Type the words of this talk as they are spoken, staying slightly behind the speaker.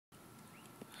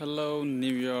Hello,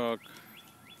 New York.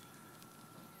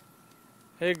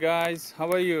 Hey guys,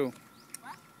 how are you?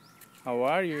 What? How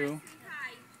are you?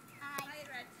 Hi. Hi.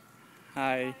 Red.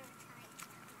 Hi.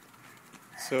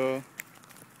 So,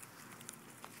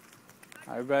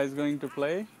 are you guys going to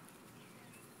play?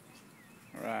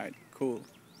 Right, cool.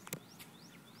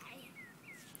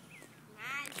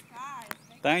 Nice cars.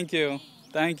 Thank you.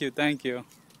 Thank you. Thank you.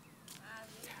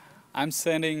 Beautiful. I'm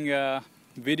sending a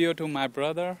video to my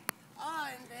brother. Oh,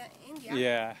 in the India?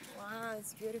 Yeah. Wow,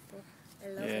 it's beautiful. I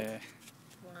love it. Yeah.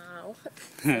 Wow.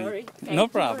 Sorry. No Thank you.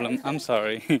 problem. I'm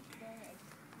sorry.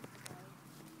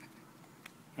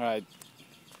 Right.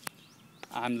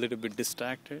 I'm a little bit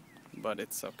distracted, but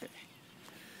it's okay.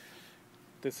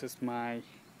 This is my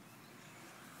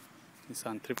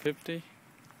Nissan 350.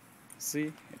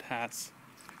 See, it has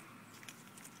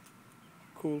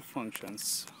cool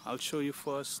functions. I'll show you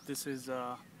first. This is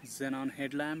a xenon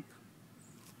headlamp.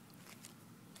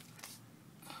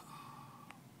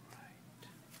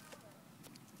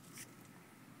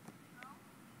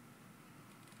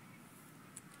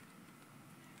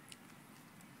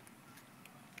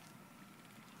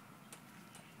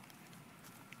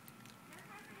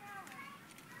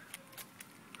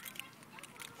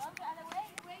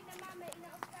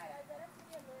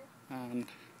 And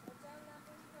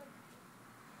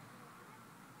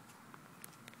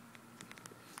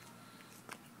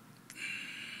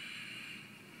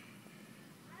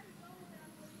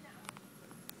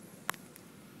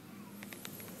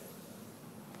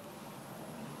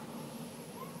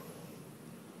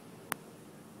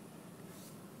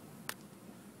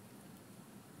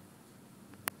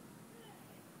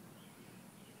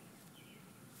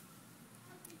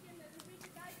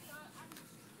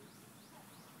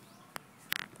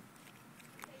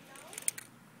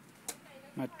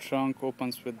my trunk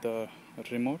opens with the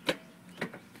remote.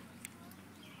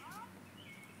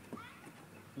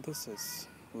 This is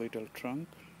little trunk,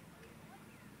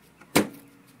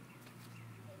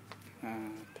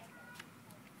 and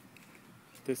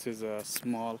this is a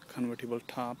small convertible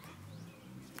top.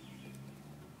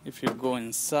 If you go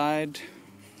inside,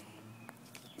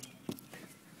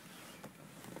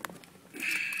 it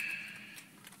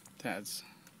has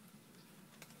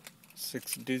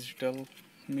 6 digital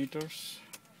meters,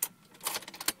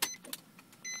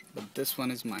 but this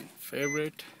one is my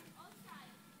favorite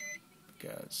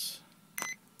because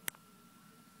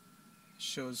it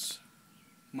shows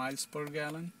miles per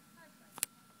gallon.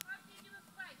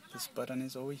 This button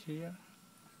is over here,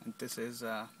 and this is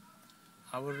hour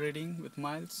reading with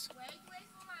miles,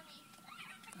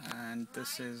 and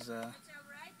this is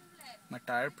my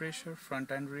tire pressure,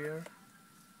 front and rear.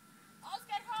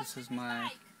 This is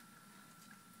my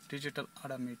digital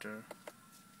odometer.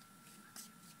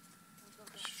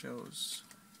 Shows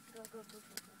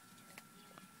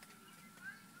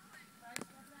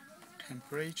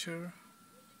temperature,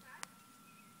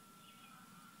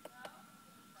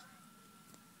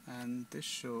 and this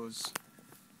shows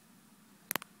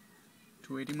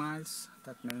 280 miles.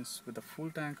 That means with a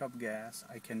full tank of gas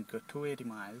I can go 280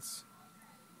 miles.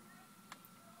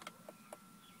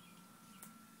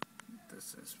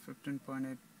 This is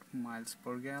 15.8 miles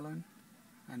per gallon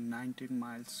and 19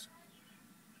 miles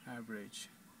average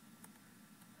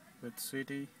with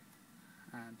city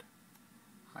and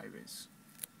highways.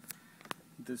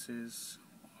 This is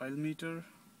oil meter,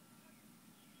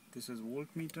 this is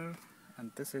voltmeter,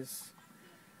 and this is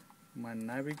my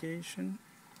navigation.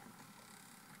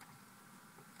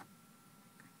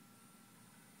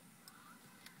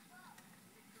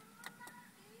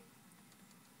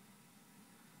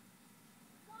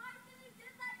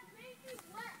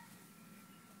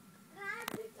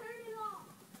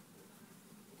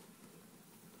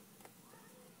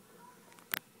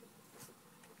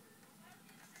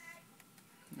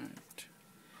 Right.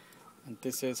 And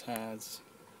this is has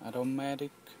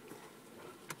automatic.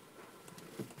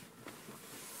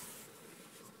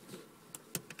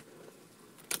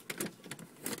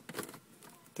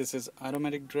 This is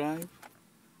automatic drive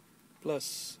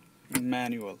plus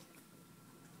manual.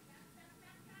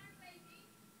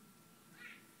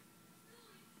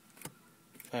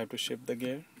 I have to shift the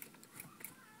gear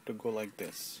to go like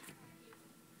this.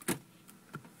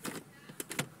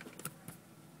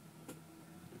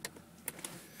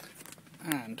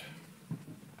 And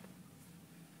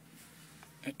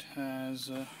it has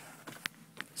a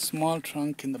small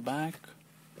trunk in the back,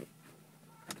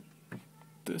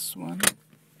 this one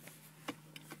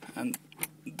and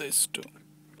this too.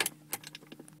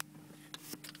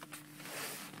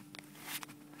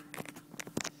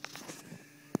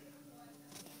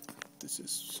 This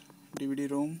is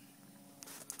DVD-ROM,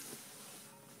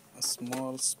 a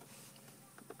small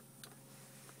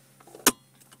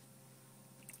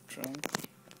trunk,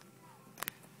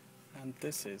 and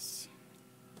this is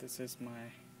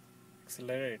my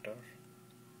accelerator.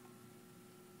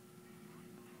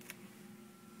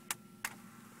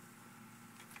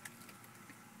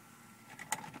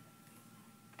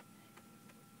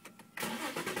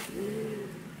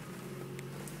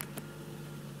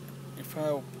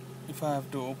 If I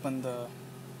have to open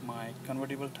my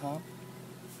convertible top,